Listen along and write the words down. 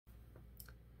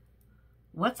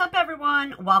What's up,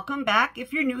 everyone? Welcome back.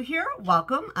 If you're new here,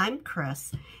 welcome. I'm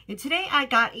Chris, and today I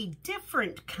got a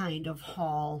different kind of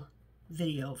haul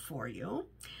video for you.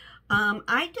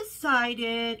 I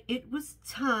decided it was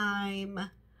time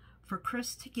for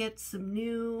Chris to get some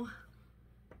new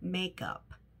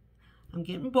makeup. I'm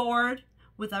getting bored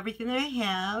with everything that I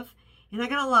have, and I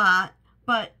got a lot,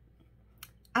 but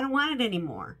I don't want it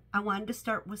anymore. I wanted to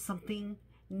start with something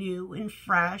new and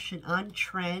fresh and on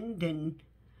trend, and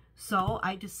so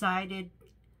I decided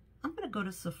I'm going to go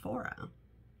to Sephora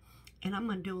and I'm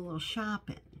going to do a little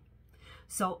shopping.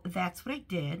 So that's what I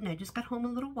did, and I just got home a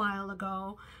little while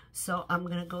ago. So I'm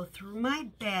going to go through my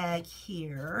bag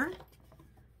here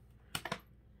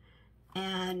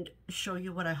and show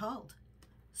you what I hauled.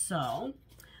 So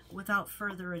without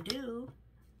further ado,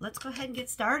 let's go ahead and get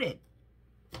started.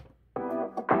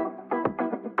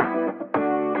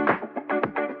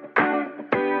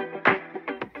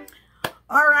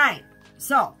 All right,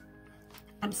 so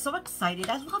I'm so excited.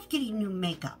 I love getting new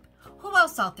makeup. Who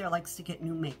else out there likes to get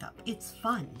new makeup? It's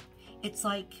fun. It's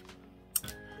like,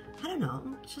 I don't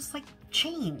know, it's just like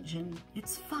change, and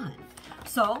it's fun.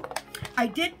 So I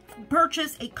did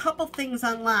purchase a couple things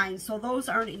online, so those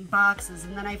aren't in boxes,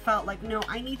 and then I felt like, no,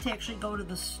 I need to actually go to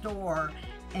the store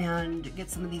and get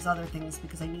some of these other things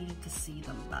because I needed to see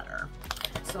them better.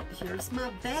 So here's my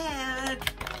bag.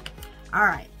 All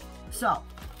right, so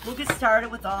we'll get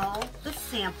started with all the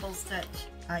samples that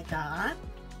I got.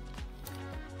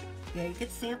 Yeah, you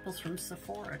get samples from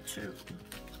Sephora too.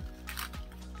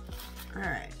 All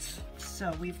right,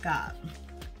 so we've got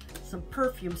some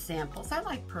perfume samples. I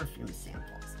like perfume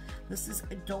samples. This is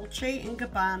a Dolce &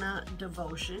 Gabbana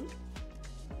Devotion.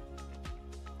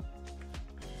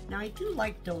 Now I do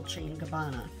like Dolce &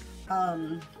 Gabbana.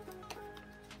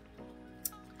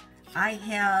 I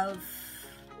have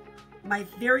my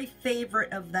very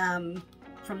favorite of them,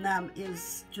 from them,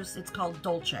 is just, it's called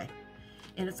Dolce.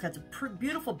 And it's got a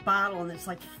beautiful bottle, and it's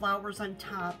like flowers on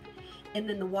top. And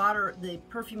then the water, the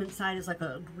perfume inside is like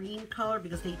a green color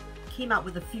because they came out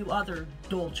with a few other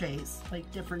Dolces,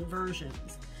 like different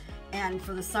versions. And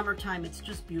for the summertime, it's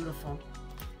just beautiful.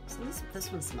 So this is what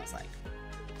this one smells like.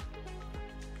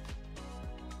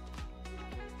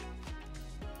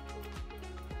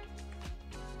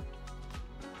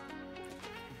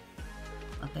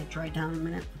 Let that dry down a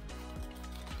minute.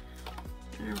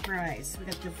 All right, so we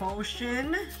got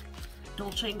Devotion,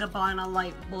 Dolce & Gabbana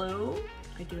Light Blue.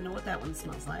 I do know what that one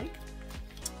smells like.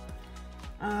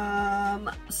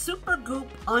 Super Goop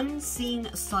Unseen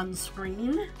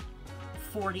Sunscreen,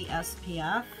 40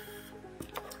 SPF.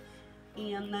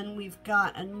 And then we've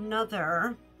got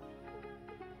another,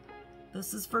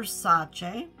 this is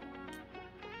Versace,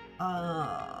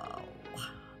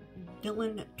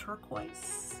 Dylan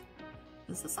Turquoise.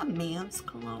 Is this a man's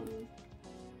cologne?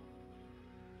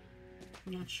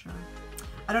 I'm not sure.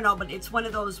 I don't know, but it's one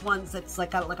of those ones that's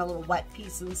like got like a little wet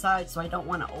piece inside, so I don't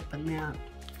want to open that.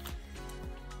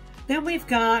 Then we've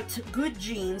got Good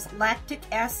Genes Lactic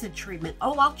Acid Treatment.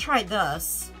 Oh, I'll try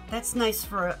this. That's nice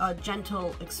for a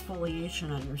gentle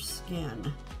exfoliation on your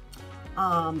skin.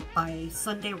 By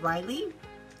Sunday Riley.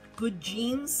 Good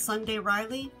Genes, Sunday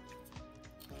Riley.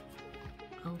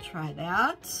 I'll try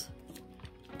that.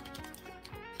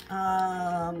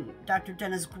 Dr.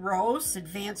 Dennis Gross,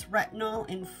 Advanced Retinol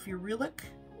and Ferulic,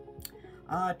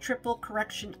 Triple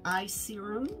Correction Eye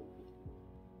Serum.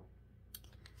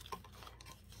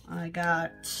 I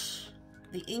got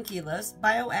the Inky List,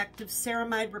 Bioactive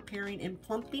Ceramide Repairing and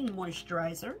Plumping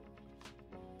Moisturizer.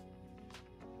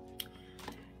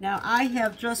 Now, I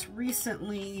have just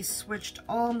recently switched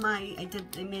all my, I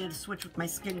made a switch with my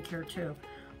skincare too.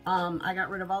 I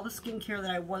got rid of all the skincare that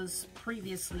I was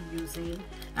previously using.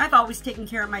 I've always taken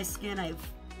care of my skin.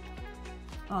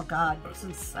 Oh God,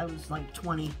 since I was like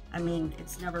 20. I mean,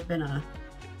 it's never been a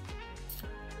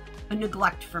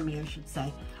neglect for me, I should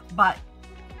say. But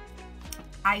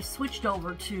I switched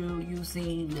over to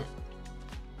using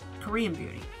Korean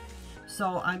Beauty.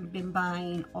 So I've been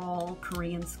buying all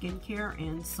Korean skincare,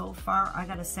 and so far, I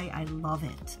gotta say, I love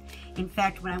it. In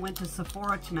fact, when I went to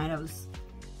Sephora tonight,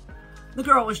 the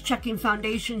girl was checking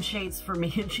foundation shades for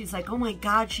me, and she's like, oh my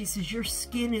God, she says, your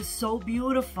skin is so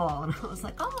beautiful. And I was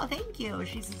like, oh, thank you.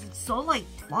 She says, it's so like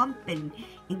plump and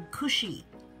cushy.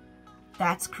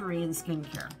 That's Korean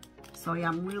skincare. So yeah,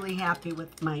 I'm really happy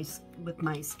with my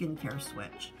skincare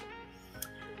switch.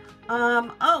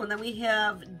 Oh, and then we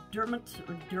have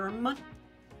Dermalogica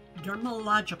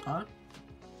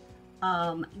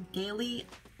Daily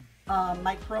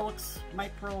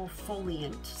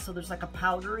microfoliant. So there's like a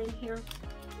powder in here.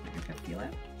 I can feel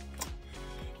it.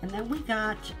 And then we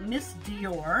got Miss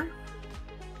Dior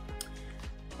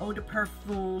Eau de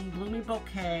Parfum, Bloomy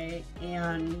Bouquet,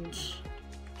 and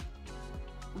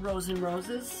Rose and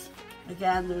Roses.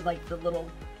 Again, they're like the little,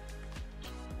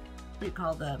 what do you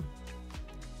call them?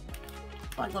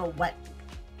 Like little wet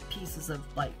pieces of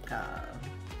like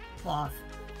cloth.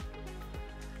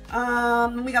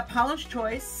 We got Paula's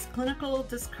Choice Clinical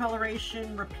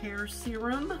Discoloration Repair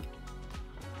Serum.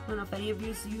 I don't know if any of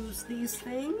you use these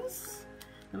things.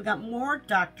 Then we got more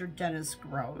Dr. Dennis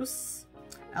Gross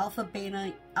Alpha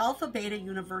Beta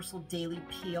Universal Daily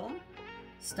Peel,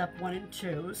 step 1 and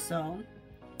 2. So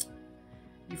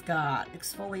you've got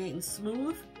Exfoliate and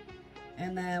Smooth,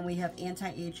 and then we have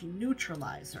Anti-Aging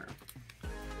Neutralizer.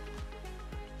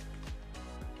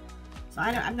 So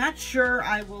I'm not sure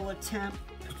I will attempt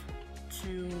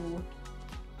to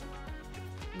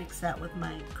mix that with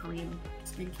my Korean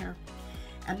skincare.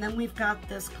 And then we've got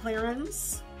this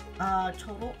Clarins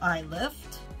Total Eye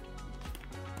Lift.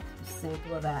 A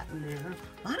sample of that in there.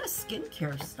 A lot of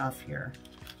skincare stuff here.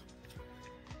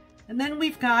 And then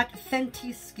we've got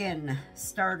Fenty Skin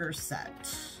Starter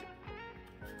Set.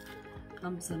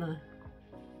 Comes in a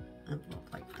envelope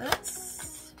like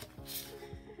this.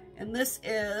 And this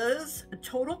is a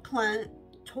Total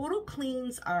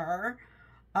Cleans Are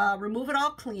Remove It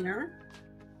All Cleanser.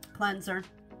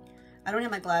 I don't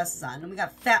have my glasses on. And we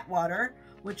got Fat Water,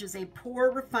 which is a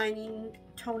pore refining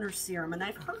toner serum. And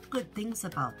I've heard good things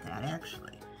about that,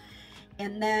 actually.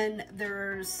 And then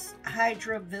there's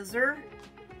Hydra Visor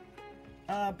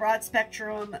Broad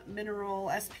Spectrum Mineral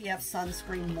SPF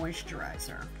Sunscreen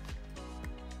Moisturizer.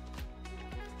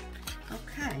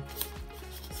 Okay.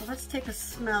 So let's take a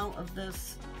smell of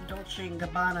this Dolce &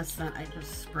 Gabbana scent I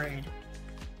just sprayed.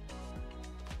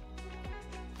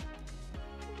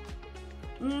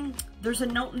 There's a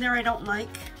note in there I don't like.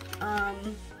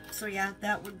 So yeah,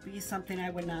 that would be something I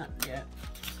would not get.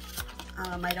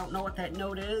 I don't know what that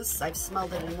note is. I've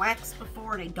smelled it in wax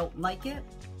before and I don't like it.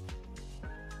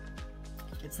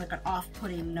 It's like an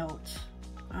off-putting note.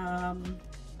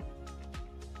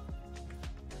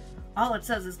 All it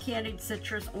says is candied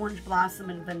citrus, orange blossom,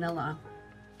 and vanilla.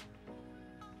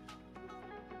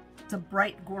 It's a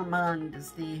bright gourmand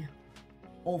is the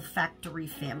olfactory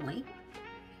family.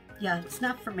 Yeah, it's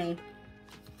not for me.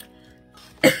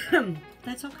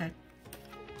 That's okay.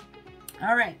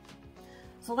 All right,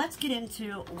 so let's get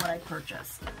into what I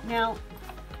purchased. Now,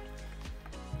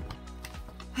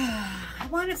 I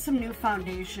wanted some new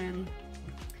foundation,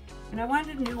 and I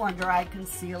wanted a new under-eye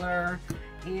concealer,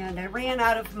 and I ran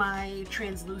out of my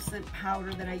translucent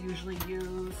powder that I usually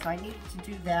use, so I needed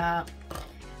to do that.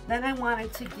 Then I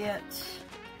wanted to get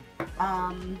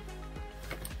a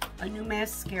new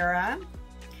mascara,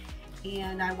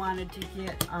 and I wanted to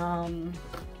get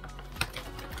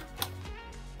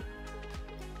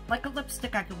like a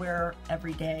lipstick I could wear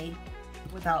every day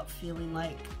without feeling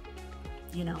like,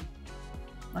 you know,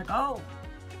 like, oh,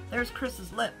 there's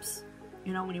Chris's lips,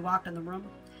 you know, when you walk in the room.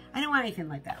 I didn't want anything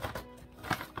like that.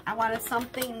 I wanted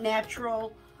something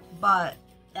natural, but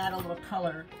add a little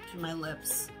color to my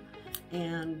lips.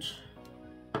 And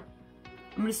I'm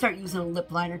going to start using a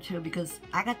lip liner too, because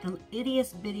I got the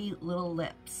ittiest bitty little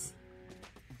lips.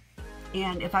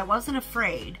 And if I wasn't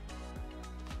afraid,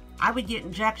 I would get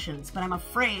injections, but I'm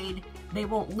afraid they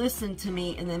won't listen to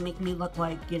me and then make me look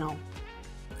like, you know,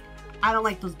 I don't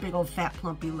like those big old fat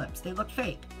plumpy lips. They look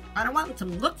fake. I don't want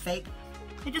them to look fake.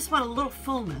 I just want a little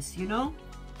fullness, you know?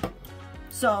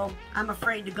 So I'm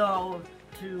afraid to go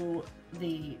to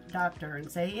the doctor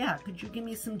and say, yeah, could you give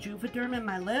me some Juvederm in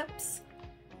my lips?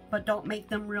 But don't make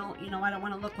them real, you know, I don't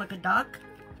want to look like a duck.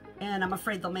 And I'm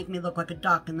afraid they'll make me look like a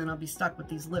duck, and then I'll be stuck with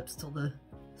these lips till the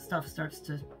stuff starts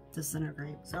to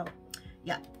disintegrate. So,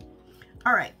 yeah.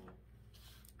 All right.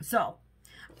 So,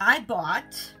 I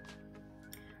bought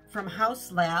from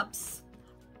House Labs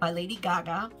by Lady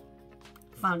Gaga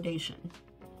foundation.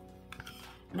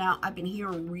 Now, I've been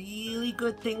hearing really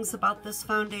good things about this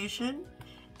foundation,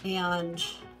 and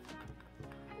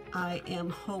I am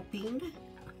hoping,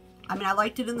 I mean, I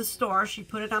liked it in the store. She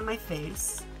put it on my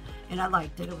face, and I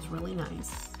liked it. It was really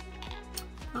nice.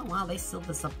 Oh, wow, they sealed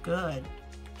this up good.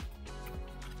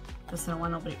 Just I don't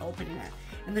want nobody opening it.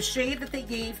 And the shade that they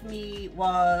gave me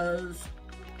was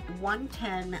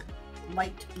 110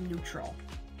 Light Neutral.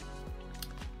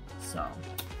 So,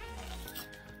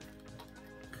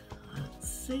 let's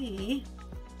see.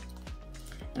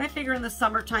 And I figure in the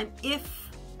summertime, if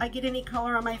I get any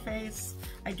color on my face,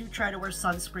 I do try to wear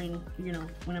sunscreen, you know,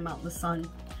 when I'm out in the sun.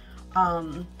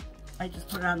 I just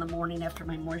put it on in the morning after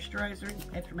my moisturizer,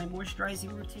 after my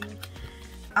moisturizing routine.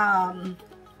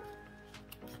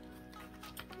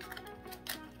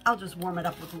 I'll just warm it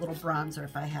up with a little bronzer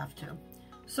if I have to.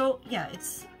 So yeah,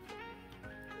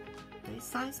 birthday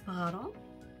size bottle.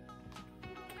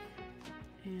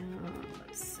 And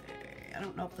let's see. I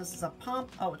don't know if this is a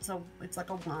pump. Oh, it's like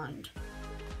a wand.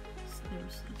 So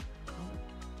there's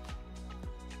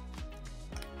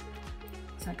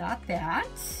so I got that.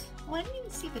 Oh, I didn't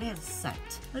even see if it has a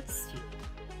scent. Let's see.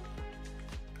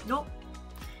 Nope.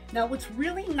 Now what's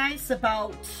really nice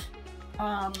about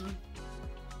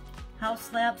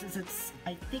Haus Labs is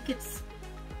I think it's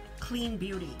clean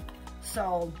beauty.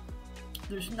 So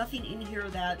there's nothing in here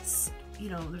that's, you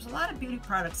know, there's a lot of beauty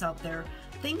products out there,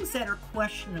 things that are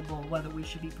questionable whether we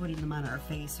should be putting them on our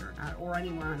face or not, or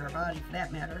anywhere on our body for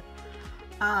that matter.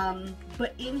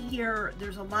 But in here,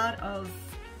 there's a lot of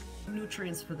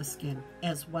nutrients for the skin,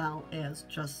 as well as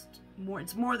just more,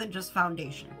 it's more than just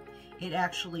foundation. It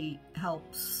actually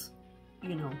helps,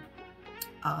 you know,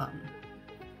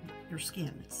 your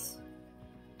skin. It's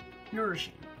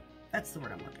nourishing. That's the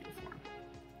word I'm looking for.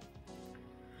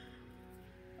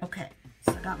 Okay,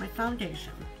 so I got my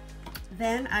foundation.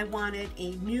 Then I wanted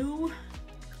a new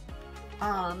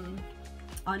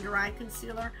under eye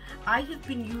concealer. I have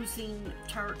been using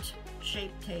Tarte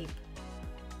Shape Tape,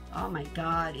 oh my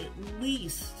god, at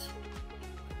least,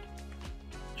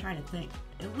 I'm trying to think,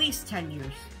 at least 10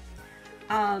 years.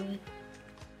 And,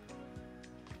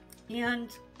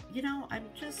 you know, I'm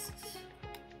just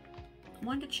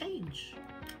wanting to change,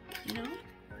 you know?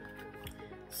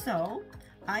 So,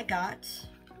 I got,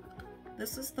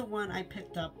 this is the one I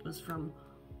picked up, was from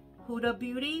Huda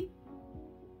Beauty.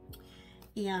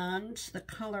 And the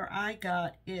color I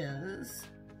got is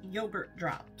Yogurt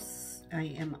Drops. I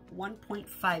am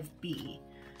 1.5B.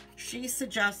 She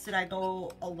suggested I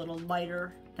go a little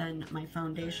lighter than my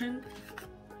foundation.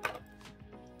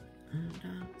 And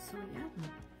so yeah,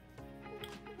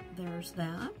 there's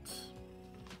that.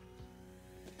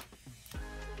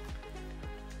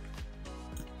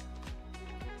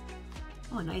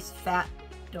 Oh, a nice fat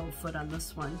doe foot on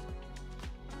this one.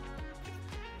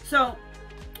 So,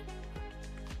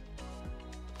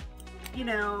 you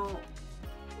know,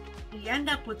 you end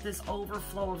up with this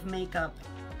overflow of makeup,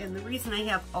 and the reason I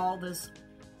have all this,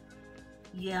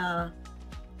 yeah,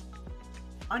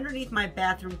 underneath my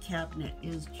bathroom cabinet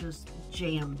is just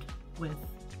jammed with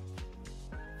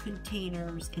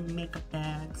containers and makeup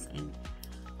bags and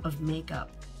of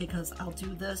makeup, because I'll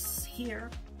do this here,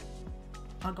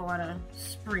 I'll go on a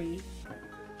spree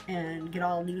and get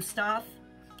all new stuff,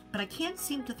 but I can't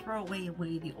seem to throw away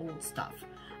the old stuff.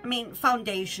 I mean,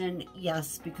 foundation,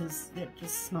 yes, because it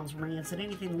just smells rancid.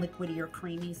 Anything liquidy or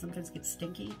creamy sometimes gets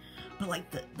stinky. But like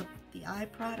the eye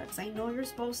products, I know you're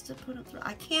supposed to put them through.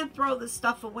 I can't throw this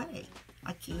stuff away.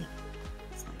 I can't.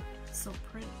 It's like so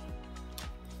pretty.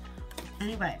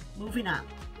 Anyway, moving on.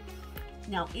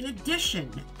 Now, in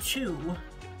addition to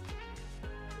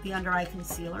the under eye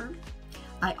concealer,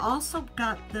 I also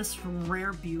got this from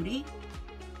Rare Beauty.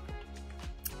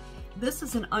 This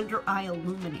is an under eye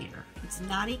illuminator. It's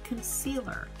not a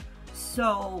concealer.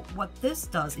 So what this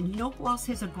does, and you know who else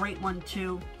has a great one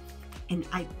too? And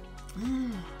I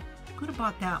could have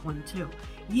bought that one too.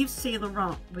 Yves Saint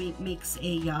Laurent makes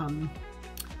a, I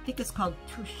think it's called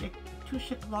Touche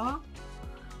Éclat,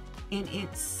 and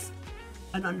it's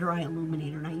an under eye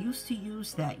illuminator. And I used to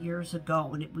use that years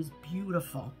ago, and it was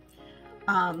beautiful.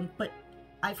 But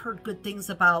I've heard good things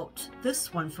about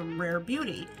this one from Rare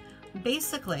Beauty.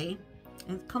 Basically,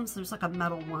 it comes, there's like a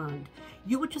metal wand.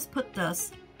 You would just put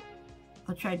this,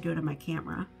 I'll try to do it on my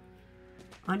camera,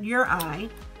 on your eye,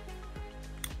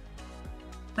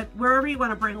 like wherever you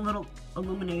want to bring a little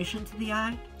illumination to the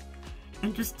eye,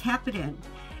 and just tap it in.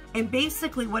 And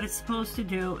basically what it's supposed to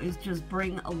do is just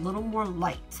bring a little more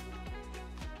light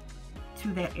to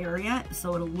that area,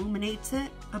 so it illuminates it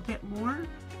a bit more.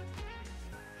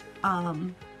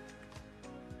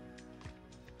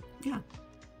 Yeah.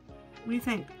 What do you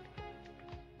think?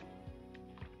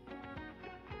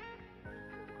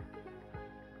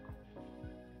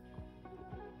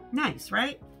 Nice,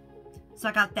 right? So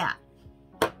I got that.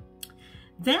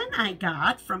 Then I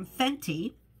got from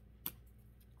Fenty,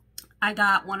 I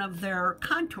got one of their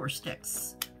contour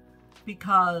sticks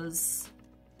because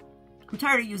I'm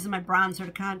tired of using my bronzer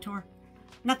to contour.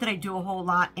 Not that I do a whole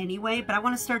lot anyway, but I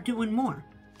want to start doing more.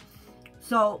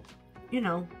 So, you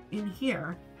know, in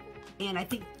here, and I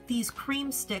think these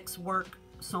cream sticks work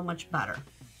so much better.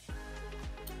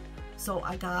 So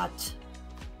I got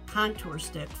contour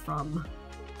stick from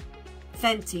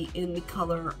Fenty in the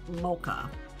color Mocha.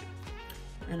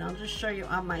 And I'll just show you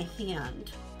on my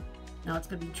hand. Now it's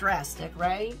going to be drastic,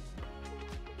 right?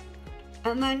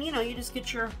 And then, you know, you just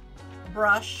get your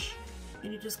brush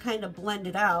and you just kind of blend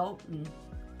it out and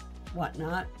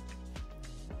whatnot.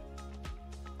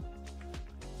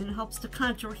 and it helps to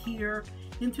contour here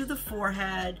and through the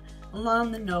forehead,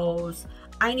 along the nose.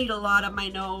 I need a lot on my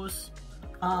nose.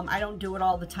 I don't do it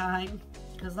all the time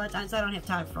because a lot of times I don't have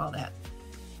time for all that.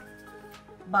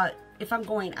 But if I'm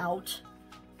going out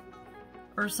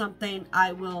or something,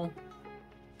 I will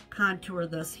contour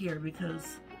this here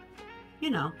because, you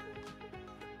know,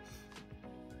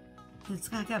 it's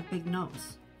got a big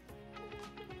nose.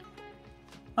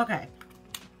 Okay,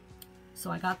 so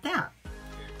I got that.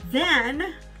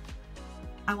 Then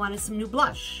I wanted some new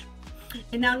blush.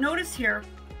 And now notice here,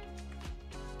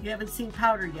 you haven't seen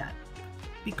powder yet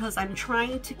because I'm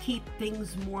trying to keep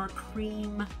things more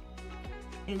cream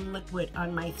and liquid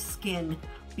on my skin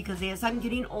because as I'm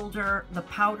getting older, the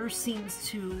powder seems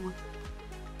to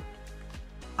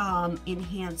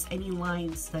enhance any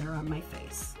lines that are on my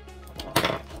face.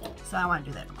 So I want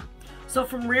to do that more. So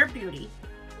from Rare Beauty,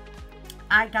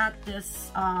 I got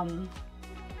this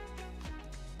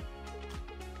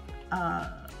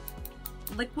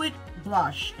liquid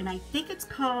blush, and I think it's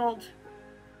called,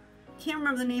 can't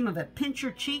remember the name of it, Pinch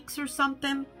Your Cheeks or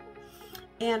something.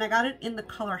 And I got it in the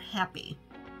color Happy.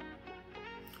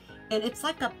 And it's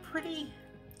like a pretty,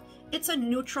 it's a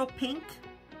neutral pink.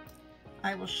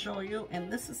 I will show you.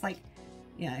 And this is like,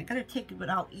 yeah, I gotta take it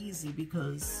out easy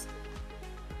because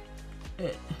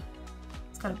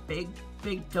it's got a big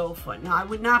doe foot. Now I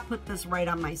would not put this right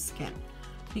on my skin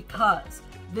because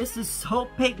this is so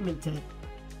pigmented.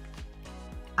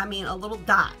 I mean, a little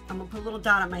dot. I'm gonna put a little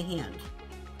dot on my hand.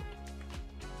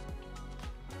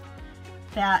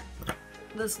 That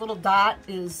this little dot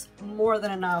is more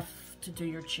than enough to do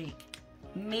your cheek.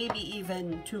 Maybe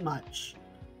even too much.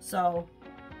 So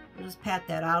I'll just pat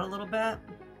that out a little bit.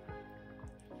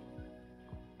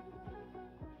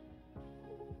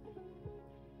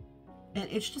 And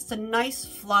it's just a nice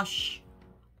flush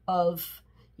of,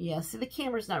 yeah, see the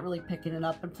camera's not really picking it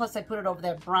up. And plus I put it over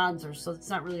that bronzer, so it's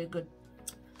not really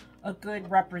a good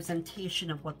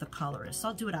representation of what the color is. So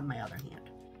I'll do it on my other hand.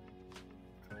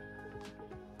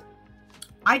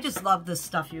 I just love this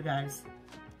stuff, you guys.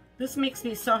 This makes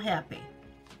me so happy.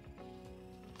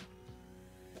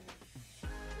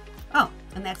 Oh,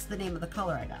 and that's the name of the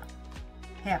color I got.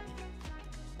 Happy.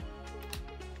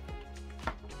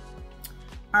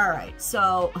 All right,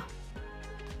 so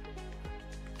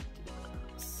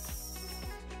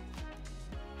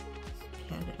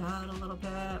pat it out a little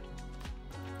bit.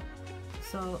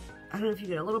 So I don't know if you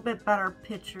get a little bit better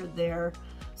picture there.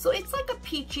 So it's like a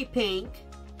peachy pink.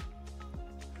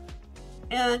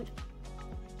 And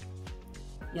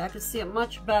yeah, I can see it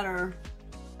much better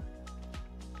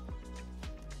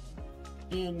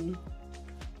in,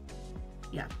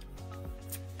 yeah,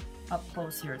 up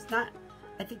close here. It's not,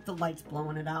 I think the light's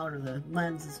blowing it out or the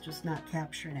lens is just not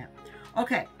capturing it.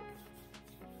 Okay,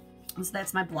 so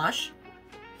that's my blush.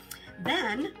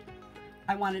 Then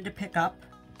I wanted to pick up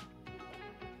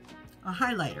a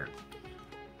highlighter.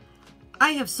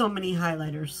 I have so many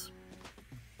highlighters,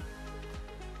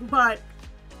 but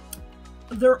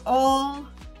they're all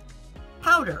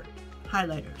powder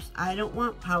highlighters. I don't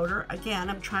want powder. Again,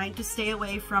 I'm trying to stay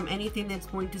away from anything that's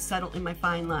going to settle in my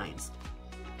fine lines.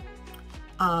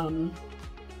 And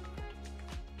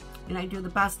I do the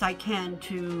best I can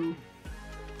to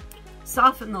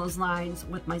soften those lines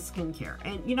with my skincare.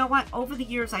 And you know what? Over the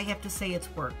years, I have to say it's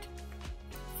worked.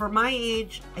 For my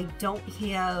age, I don't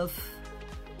have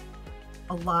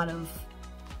a lot of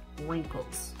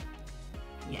wrinkles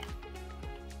yet,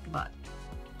 but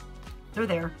they're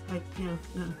there, like, you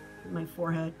know, my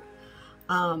forehead.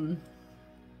 And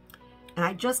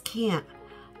I just can't,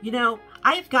 you know,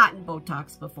 I've gotten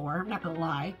Botox before, I'm not gonna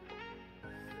lie.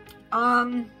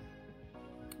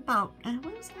 About,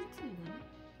 what was that?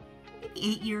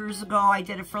 Maybe 8 years ago, I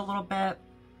did it for a little bit.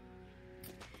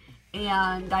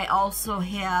 And I also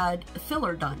had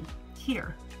filler done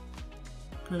here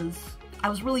because I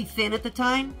was really thin at the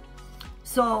time.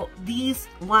 So these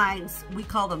lines, we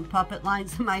call them puppet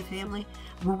lines in my family,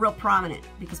 were real prominent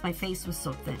because my face was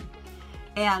so thin.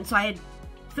 And so I had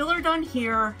filler done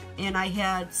here and I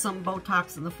had some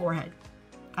Botox in the forehead.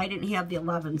 I didn't have the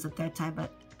 11s at that time,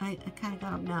 but I kind of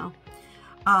got them now.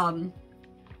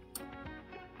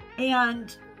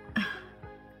 And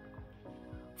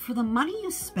for the money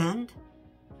you spend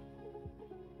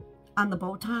on the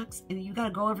Botox and you got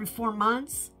to go every 4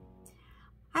 months,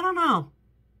 I don't know.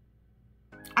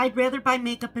 I'd rather buy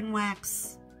makeup and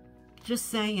wax. Just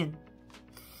saying.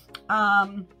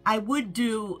 I would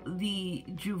do the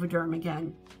Juvederm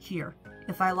again here.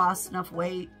 If I lost enough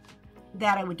weight,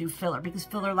 that I would do filler because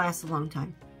filler lasts a long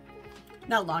time.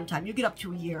 Not a long time. You get up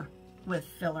to a year with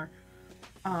filler.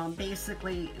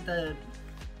 Basically, the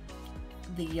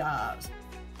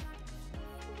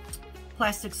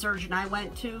plastic surgeon I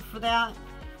went to for that,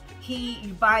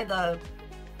 you buy the,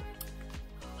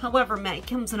 however many, it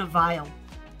comes in a vial.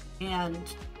 And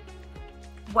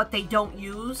what they don't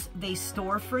use, they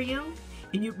store for you.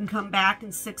 And you can come back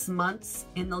in 6 months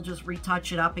and they'll just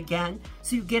retouch it up again.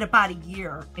 So you get about a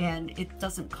year, and it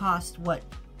doesn't cost what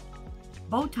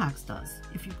Botox does.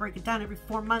 If you break it down every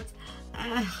 4 months,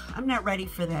 I'm not ready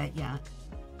for that yet.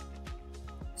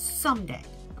 Someday.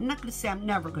 I'm not going to say I'm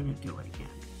never going to do it again,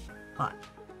 but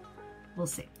we'll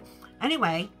see.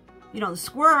 Anyway, you know, the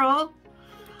squirrel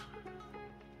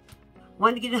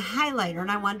wanted to get a highlighter, and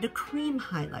I wanted a cream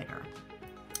highlighter.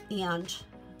 And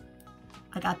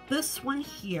I got this one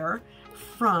here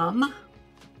from,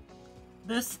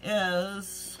 this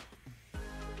is,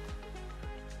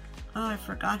 oh, I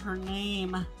forgot her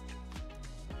name.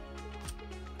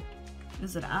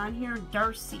 Is it on here?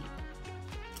 Darcy.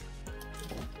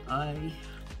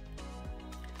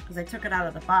 Because I took it out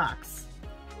of the box.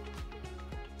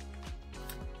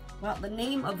 Well, the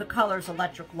name of the color is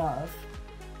Electric Love.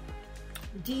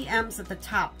 DM's at the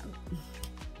top.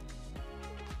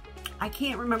 I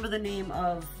can't remember the name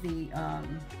of the,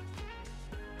 can't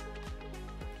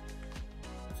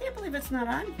believe it's not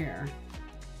on here.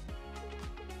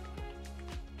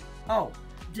 Oh,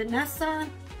 Danessa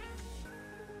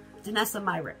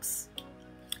Myricks.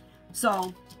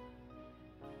 So,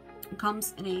 it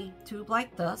comes in a tube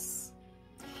like this,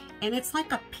 and it's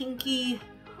like a pinky,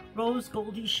 rose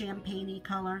goldy champagne-y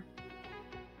color.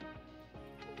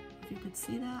 If you could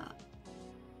see that.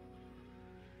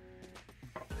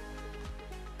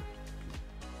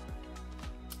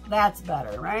 That's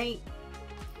better, right?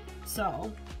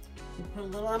 So, we put a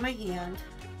little on my hand,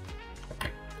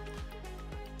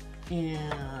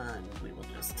 and we will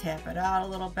just tap it out a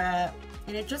little bit,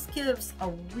 and it just gives a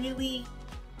really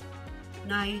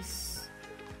nice,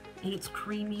 and it's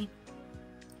creamy.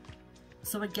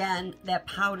 So again, that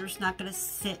powder's not going to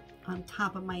sit on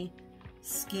top of my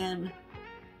skin.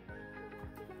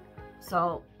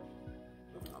 So,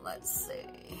 let's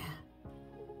see.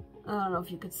 I don't know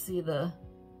if you could see the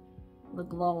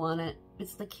glow on it.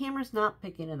 The camera's not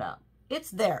picking it up.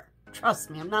 It's there. Trust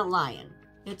me, I'm not lying.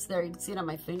 It's there. You can see it on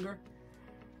my finger.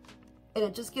 And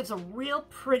it just gives a real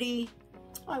pretty,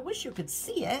 oh, I wish you could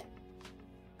see it.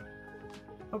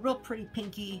 A real pretty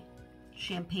pinky,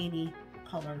 champagne-y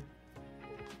color.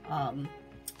 Not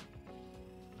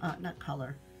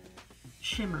color.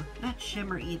 Shimmer. Not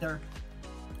shimmer either.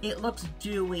 It looks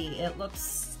dewy.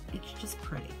 It's just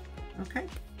pretty. Okay?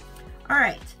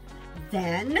 Alright.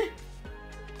 Then,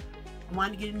 I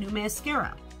wanted to get a new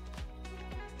mascara.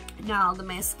 Now, the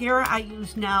mascara I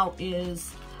use now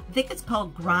is, I think it's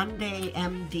called Grande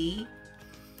MD,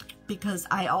 because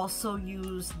I also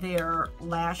use their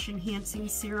lash enhancing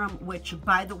serum, which,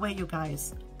 by the way, you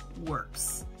guys,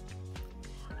 works.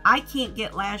 I can't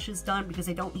get lashes done because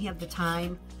I don't have the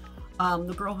time.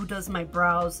 The girl who does my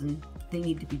brows, and they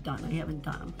need to be done. I haven't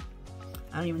done them.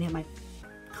 I don't even have my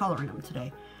color in them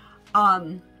today.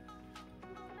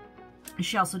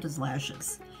 She also does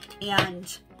lashes.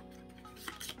 And,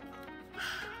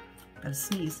 gotta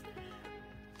sneeze.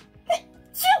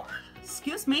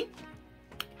 Excuse me.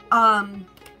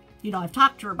 You know, I've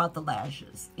talked to her about the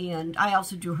lashes, and I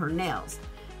also do her nails.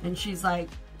 And she's like,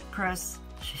 Chris,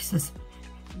 she says,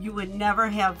 you would never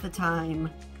have the time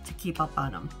to keep up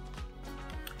on them.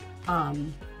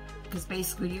 Because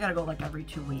basically you gotta go like every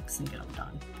 2 weeks and get them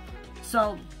done.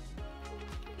 So,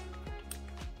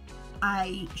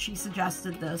 she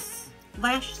suggested this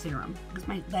lash serum, because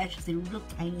my lashes, they're real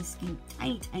tiny skin,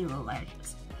 tiny little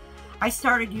lashes. I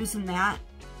started using that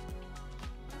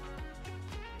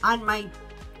on my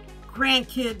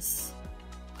grandkids.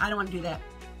 I don't want to do that.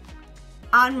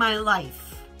 On my life,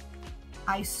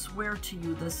 I swear to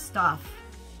you, this stuff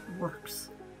works.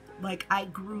 Like, I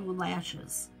grew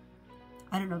lashes.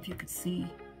 I don't know if you could see.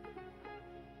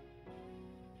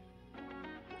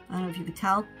 I don't know if you could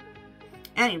tell.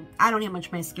 Anyway, I don't have much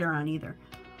mascara on either.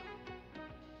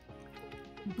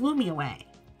 Blew me away.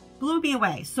 Blew me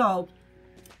away. So,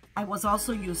 I was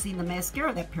also using the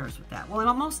mascara that pairs with that. Well, I'm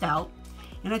almost out.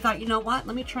 And I thought, you know what?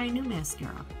 Let me try a new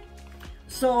mascara.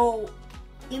 So,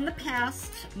 in the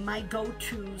past, my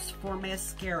go-tos for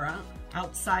mascara,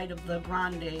 outside of the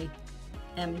Grande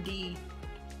MD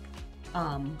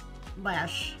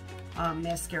lash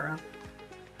mascara,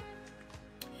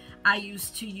 I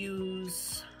used to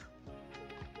use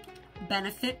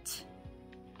Benefit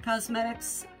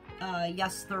Cosmetics,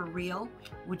 Yes They're Real,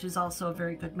 which is also a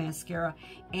very good mascara,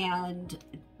 and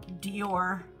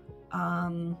Dior,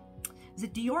 is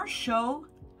it Dior Show?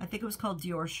 I think it was called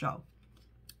Dior Show.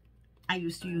 I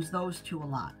used to use those two a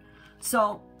lot.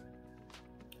 So,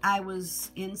 I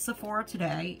was in Sephora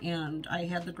today, and I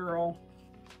had the girl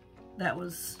that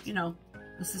was, you know,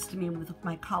 assisting me with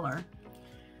my color.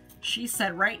 She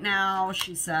said right now,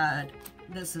 she said,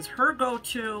 this is her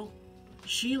go-to.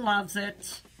 She loves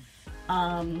it.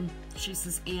 She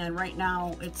says, and right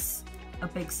now it's a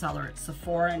big seller at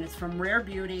Sephora, and it's from Rare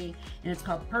Beauty, and it's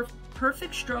called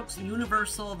Perfect Strokes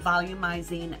Universal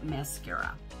Volumizing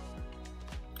Mascara.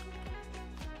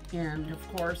 And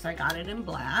of course, I got it in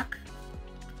black.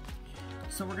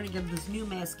 So we're gonna give this new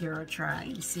mascara a try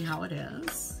and see how it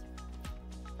is.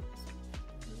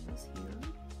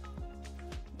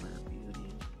 Rare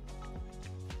Beauty.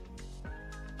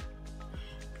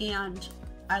 And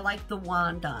I like the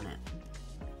wand on it.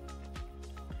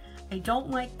 I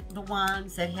don't like the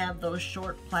wands that have those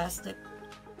short plastic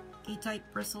type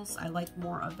bristles. I like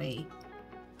more of a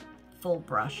full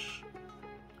brush.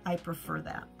 I prefer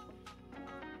that.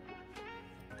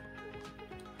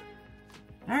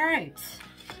 All right,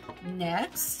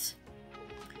 next.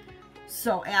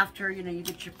 So after, you know, you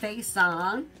get your face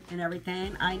on and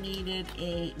everything, I needed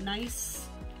a nice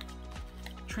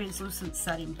translucent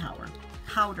setting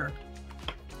powder.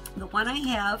 The one I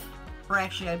have, or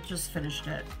actually I've just finished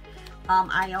it.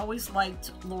 I always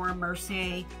liked Laura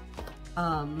Mercier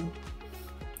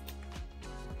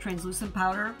translucent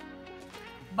powder,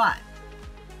 but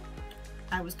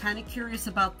I was kind of curious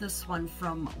about this one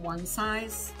from One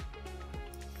Size.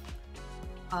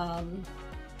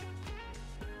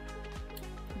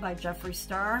 By Jeffree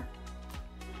Star.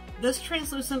 This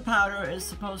translucent powder is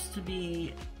supposed to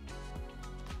be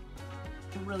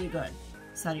really good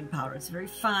setting powder. It's very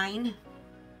fine.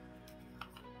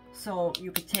 So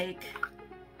you could take,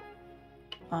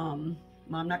 well,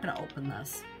 I'm not going to open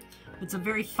this. It's a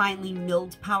very finely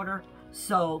milled powder.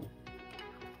 So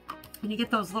when you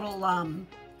get those little,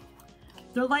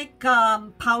 they're like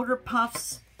powder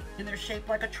puffs, and they're shaped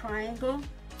like a triangle.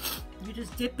 You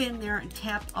just dip in there and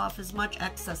tap off as much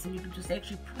excess, and you can just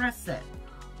actually press it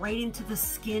right into the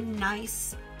skin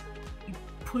nice. You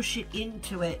push it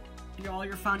into it, all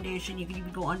your foundation. You can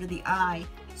even go under the eye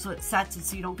so it sets it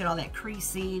so you don't get all that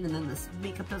creasing, and then this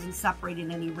makeup doesn't separate in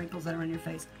any wrinkles that are on your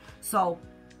face. So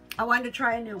I wanted to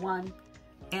try a new one,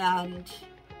 and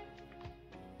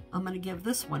I'm going to give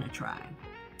this one a try.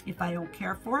 If I don't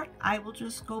care for it, I will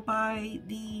just go by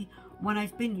the one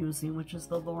I've been using, which is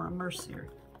the Laura Mercier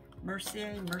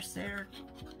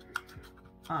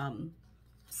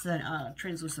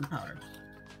translucent powder.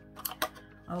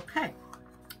 Okay,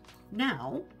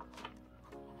 now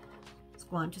let's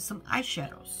go on to some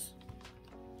eyeshadows.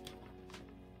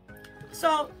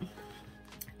 So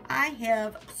I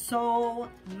have so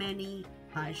many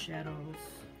eyeshadows,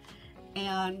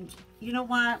 and you know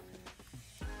what?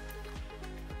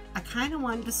 I kind of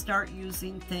wanted to start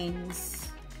using things.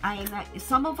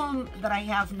 Some of them that I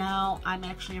have now, I'm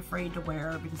actually afraid to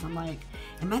wear because I'm like,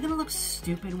 am I going to look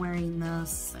stupid wearing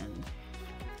this? And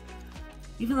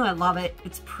even though I love it,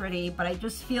 it's pretty, but I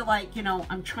just feel like, you know,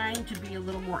 I'm trying to be a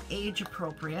little more age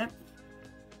appropriate.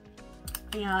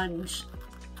 And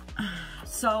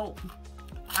so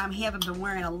I haven't been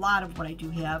wearing a lot of what I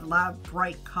do have, a lot of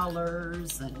bright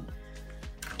colors, and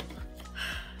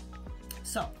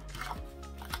so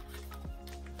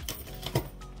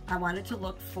I wanted to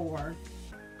look for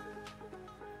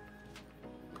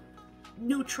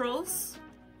neutrals.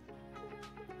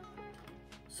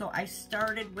 So I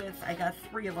started with, I got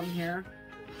 3 of them here.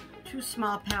 2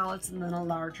 small palettes and then a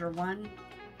larger one,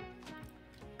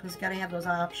 because you gotta have those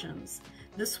options.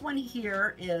 This one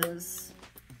here is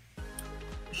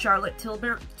Charlotte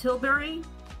Tilbury,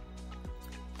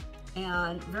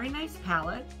 and very nice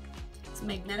palette. It's a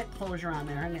magnetic closure on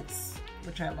there, and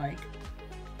which I like.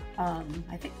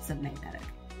 I think it's a magnetic.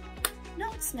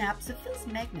 No, it snaps. It feels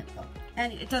magnet though.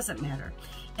 And it doesn't matter.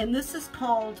 And this is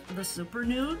called the Super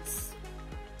Nudes.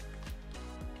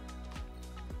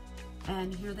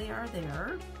 And here they are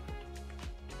there.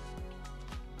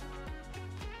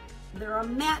 They're a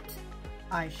matte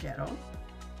eyeshadow.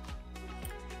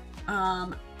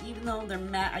 Even though they're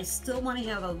matte, I still want to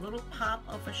have a little pop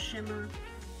of a shimmer.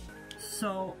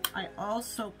 So I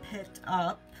also picked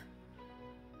up,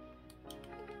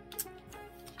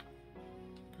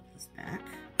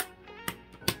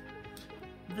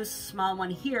 this small one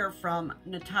here from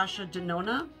Natasha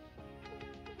Denona,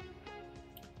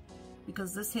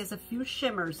 because this has a few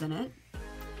shimmers in it,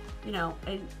 you know,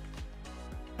 and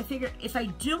I figure if I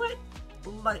do it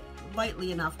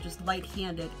lightly enough, just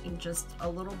light-handed, and just a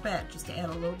little bit, just to add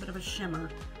a little bit of a shimmer,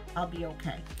 I'll be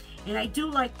okay. And I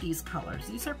do like these colors.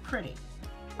 These are pretty.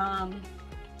 And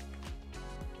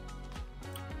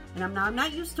I'm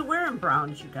not used to wearing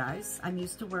browns, you guys. I'm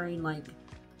used to wearing like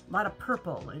a lot of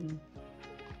purple and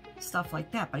stuff like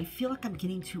that, but I feel like I'm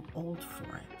getting too old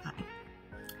for it.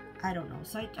 I don't know,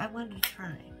 so I wanted to try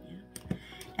it. Yeah.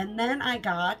 And then I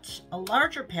got a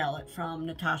larger palette from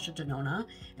Natasha Denona,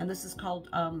 and this is called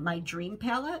My Dream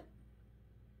Palette.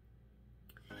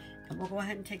 And we'll go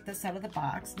ahead and take this out of the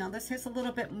box. Now this has a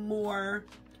little bit more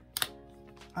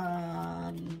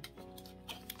fun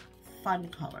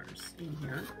colors in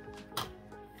here.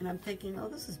 And I'm thinking, oh,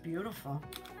 this is beautiful.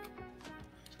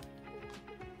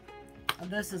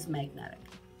 This is magnetic.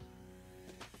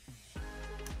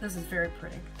 This is very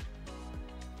pretty.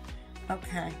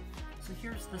 Okay, so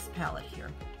here's this palette here.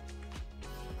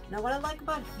 Now what I like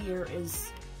about here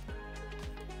is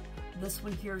this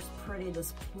one here is pretty,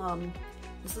 this plum.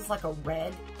 This is like a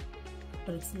red,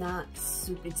 but it's not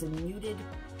super, it's a muted,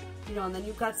 you know, and then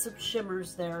you've got some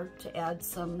shimmers there to add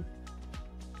some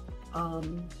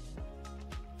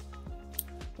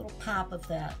little pop of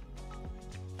that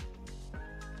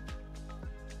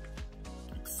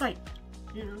excitement,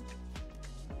 you know?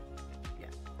 Yeah,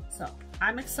 so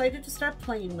I'm excited to start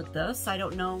playing with this. I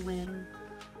don't know when,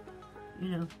 you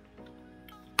know,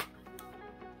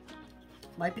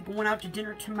 might be going out to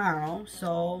dinner tomorrow,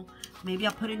 so maybe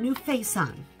I'll put a new face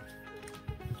on.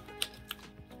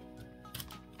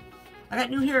 I got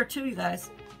new hair too, you guys,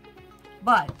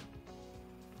 but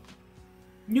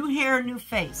new hair, new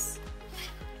face.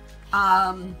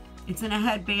 It's in a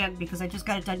headband because I just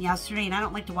got it done yesterday, and I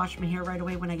don't like to wash my hair right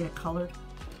away when I get it colored.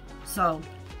 So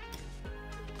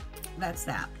that's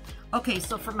that. Okay,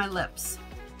 so for my lips,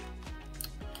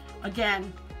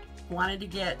 again, wanted to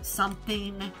get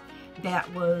something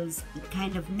that was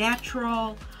kind of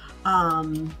natural.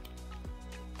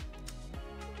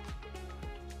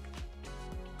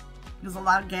 Because a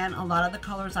lot of the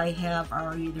colors I have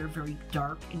are either very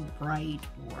dark and bright,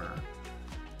 or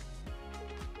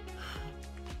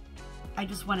I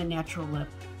just want a natural lip.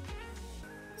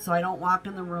 So I don't walk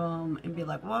in the room and be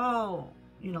like, whoa,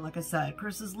 you know, like I said,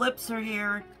 Chris's lips are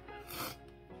here.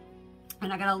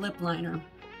 And I got a lip liner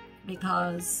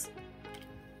because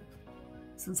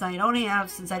since I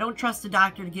don't trust a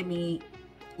doctor to give me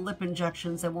lip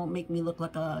injections that won't make me look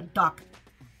like a duck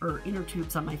or inner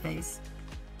tubes on my face,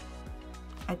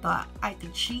 I thought I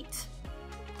could cheat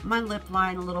my lip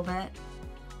line a little bit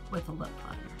with a lip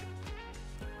liner.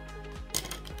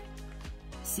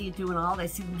 See you doing all, I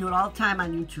see them do it all the time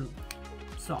on YouTube.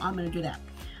 So I'm gonna do that.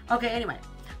 Okay, anyway,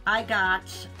 I got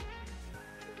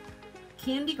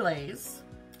Candy Glaze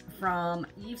from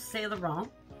Yves Saint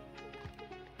Laurent.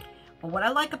 But what I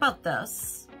like about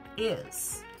this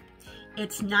is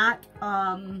it's not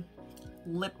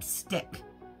lipstick.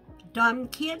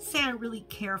 Can't say I really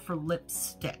care for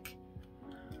lipstick.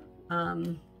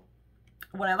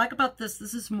 What I like about this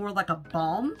is more like a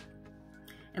balm.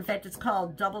 In fact, it's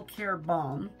called Double Care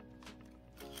Balm.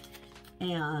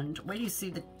 And wait till you see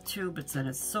the tube it's in.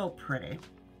 It's so pretty.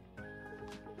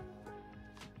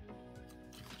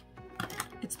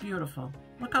 It's beautiful.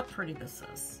 Look how pretty this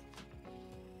is.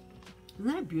 Isn't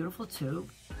that a beautiful tube?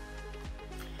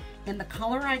 And the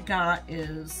color I got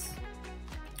is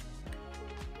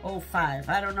 05.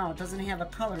 I don't know. It doesn't have a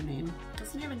color name.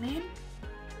 Doesn't it have a name?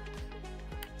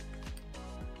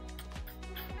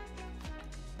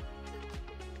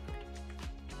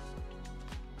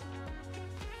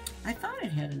 I thought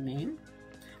it had a name.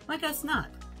 Well, I guess not.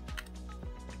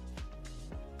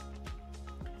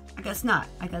 I guess not.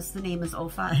 I guess the name is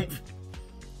 05.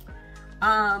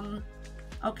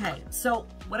 Okay, so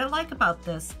what I like about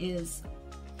this is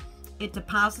it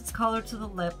deposits color to the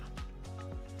lip,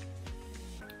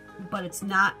 but it's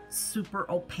not super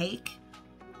opaque.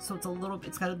 So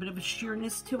it's got a bit of a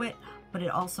sheerness to it, but it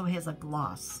also has a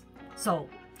gloss. So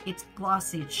it's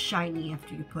glossy, it's shiny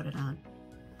after you put it on.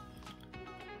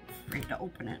 Afraid to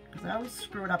open it because I always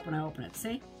screw it up when I open it.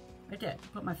 See? I did.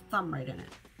 Put my thumb right in it.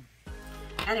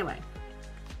 Anyway,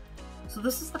 so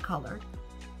this is the color.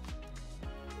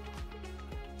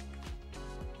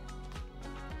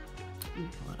 Let me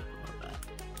pull it up a little bit.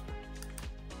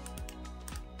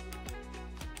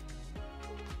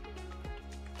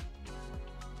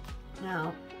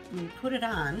 Now, when you put it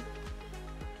on,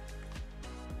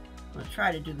 I'll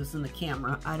try to do this in the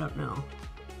camera. I don't know.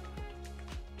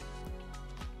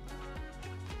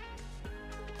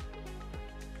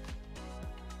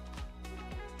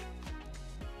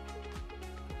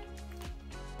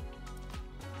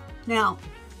 Now,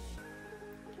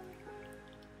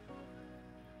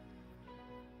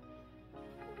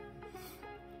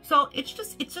 so it's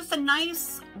just a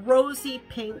nice rosy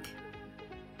pink,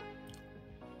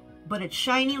 but it's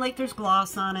shiny like there's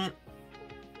gloss on it.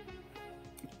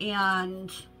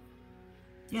 And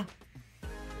yeah.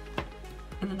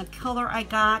 And then the color I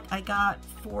got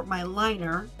for my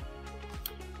liner,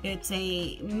 it's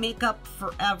a Makeup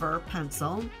Forever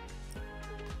pencil.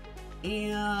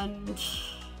 And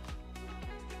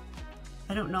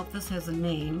I don't know if this has a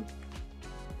name.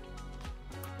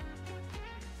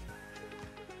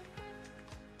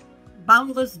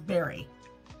 Boundless Berry.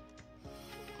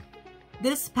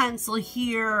 This pencil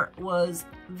here was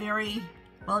very,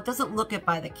 well, it doesn't look it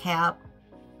by the cap,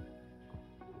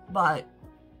 but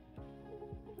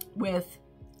with,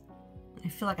 I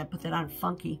feel like I put that on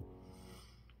funky.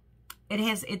 It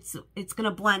has, it's going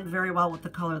to blend very well with the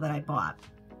color that I bought.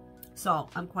 So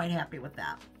I'm quite happy with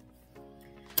that.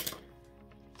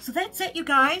 So that's it, you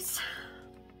guys.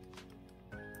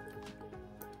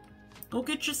 Go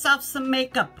get yourself some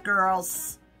makeup,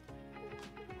 girls.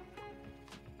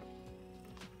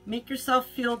 Make yourself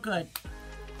feel good.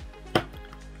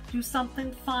 Do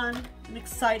something fun and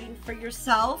exciting for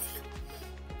yourself.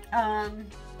 Yeah,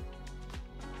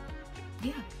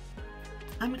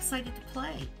 I'm excited to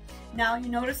play. Now you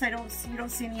notice you don't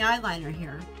see any eyeliner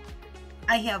here.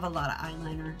 I have a lot of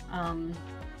eyeliner,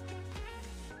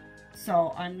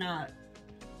 so I'm not,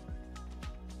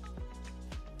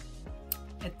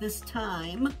 at this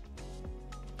time,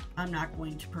 I'm not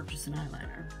going to purchase an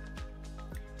eyeliner.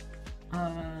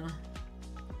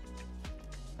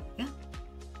 Yeah,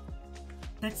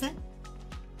 that's it.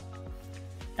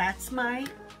 That's my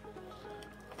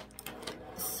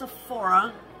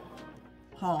Sephora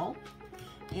haul.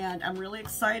 And I'm really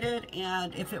excited,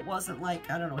 and if it wasn't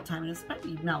like, I don't know what time it is,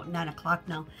 maybe now 9 o'clock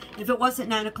now. If it wasn't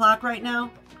 9 o'clock right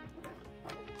now,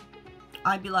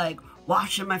 I'd be like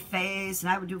washing my face,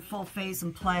 and I would do full face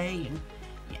and play, and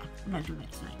yeah, I'm not doing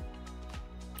that tonight.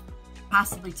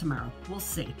 Possibly tomorrow, we'll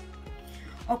see.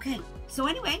 Okay, so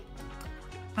anyway,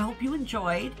 I hope you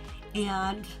enjoyed,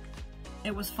 and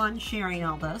it was fun sharing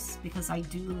all this, because I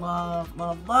do love,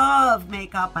 love, love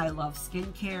makeup. I love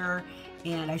skincare.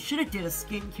 And I should have did a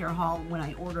skincare haul when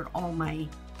I ordered all my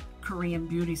Korean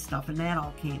beauty stuff, and that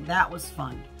all came. That was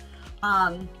fun.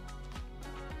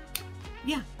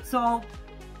 Yeah, so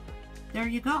there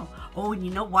you go. Oh, and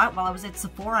you know what? While I was at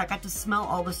Sephora, I got to smell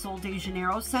all the Sol de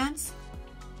Janeiro scents.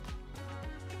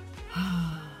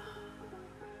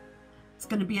 It's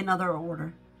going to be another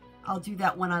order. I'll do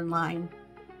that one online,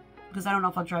 because I don't know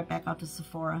if I'll drive back out to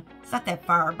Sephora. It's not that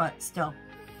far, but still.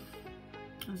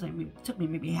 It was like, it took me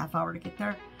maybe a half hour to get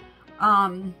there.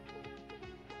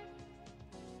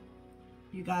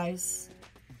 You guys,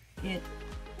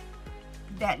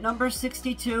 that number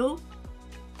 62,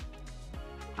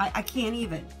 I can't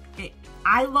even.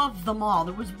 I love them all.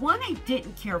 There was one I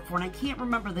didn't care for, and I can't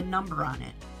remember the number on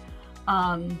it.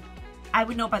 I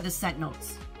would know by the scent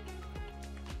notes.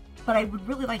 But I would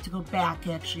really like to go back,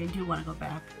 actually. I do want to go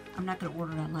back. I'm not going to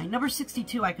order it online. Number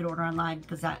 62 I could order online,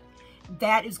 because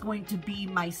that is going to be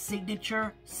my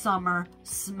signature summer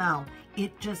smell.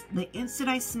 It just, the instant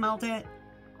I smelled it,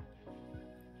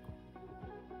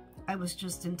 I was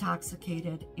just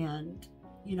intoxicated, and,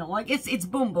 you know, like, it's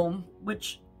Boom Boom,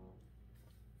 which,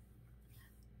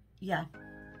 yeah,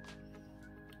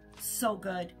 so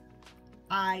good.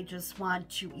 I just want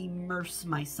to immerse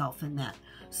myself in that.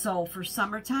 So for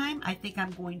summertime, I think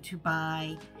I'm going to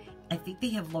buy, I think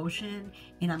they have lotion,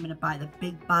 and I'm going to buy the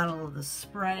big bottle of the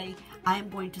spray. I am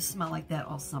going to smell like that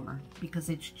all summer, because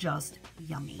it's just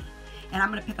yummy. And I'm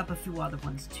going to pick up a few other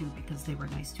ones too, because they were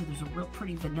nice too. There's a real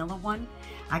pretty vanilla one.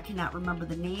 I cannot remember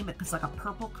the name. It's like a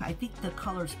purple. I think the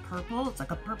color's purple. It's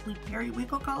like a purpley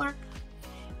periwinkle color.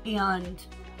 And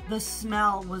the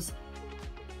smell was,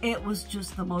 it was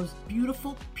just the most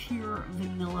beautiful, pure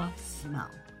vanilla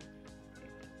smell.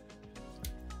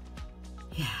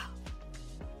 Yeah.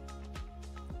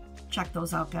 Check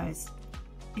those out, guys.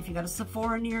 If you got a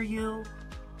Sephora near you,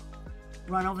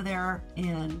 run over there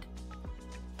and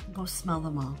go smell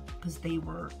them all, because they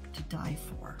were to die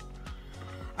for.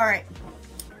 All right,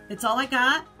 that's all I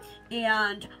got,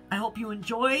 and I hope you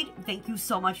enjoyed. Thank you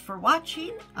so much for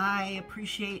watching. I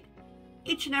appreciate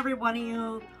each and every one of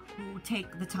you who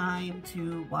take the time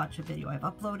to watch a video I've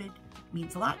uploaded. It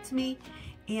means a lot to me.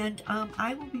 And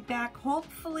I will be back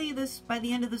hopefully by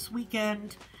the end of this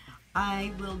weekend.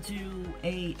 I will do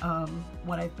a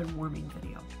what I've been warming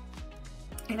video.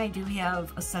 And I do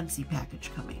have a Scentsy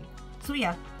package coming. So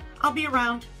yeah, I'll be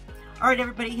around. All right,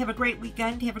 everybody, have a great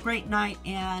weekend. Have a great night,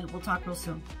 and we'll talk real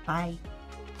soon. Bye.